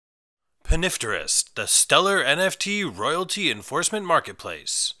PiNFTerest, the Stellar NFT royalty enforcement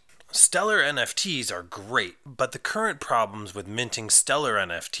marketplace. Stellar NFTs are great, but the current problems with minting Stellar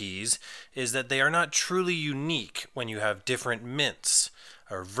NFTs is that they are not truly unique when you have different mints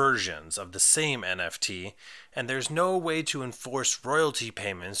or versions of the same NFT, and there's no way to enforce royalty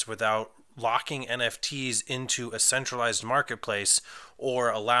payments without locking NFTs into a centralized marketplace or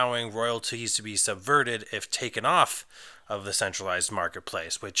allowing royalties to be subverted if taken off of the centralized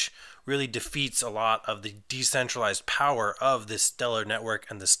marketplace, which really defeats a lot of the decentralized power of this Stellar network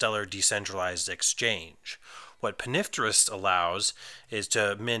and the Stellar decentralized exchange. What PiNFTerest allows is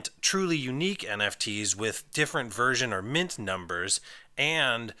to mint truly unique NFTs with different version or mint numbers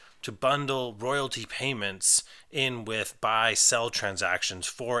and to bundle royalty payments in with buy-sell transactions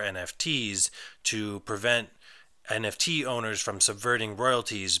for NFTs to prevent NFT owners from subverting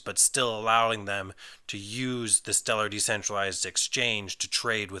royalties, but still allowing them to use the Stellar decentralized exchange to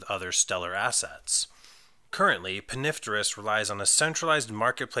trade with other Stellar assets. Currently, PiNFTerest relies on a centralized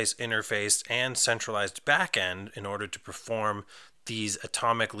marketplace interface and centralized backend in order to perform these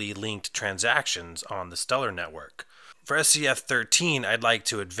atomically linked transactions on the Stellar network. For SCF13, I'd like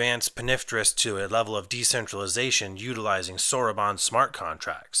to advance PiNFTerest to a level of decentralization utilizing Soroban smart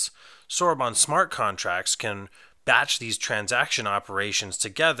contracts. Soroban smart contracts can batch these transaction operations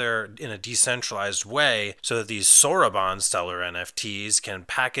together in a decentralized way so that these Soroban Stellar NFTs can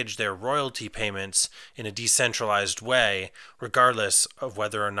package their royalty payments in a decentralized way regardless of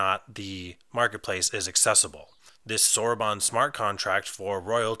whether or not the marketplace is accessible. This Soroban smart contract for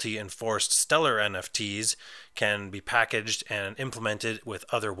royalty enforced Stellar NFTs can be packaged and implemented with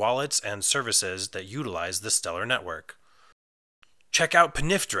other wallets and services that utilize the Stellar network. Check out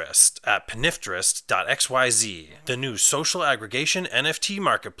PiNFTerest at PiNFTerest.xyz, the new social aggregation NFT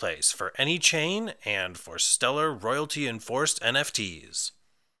marketplace for any chain and for Stellar royalty enforced NFTs.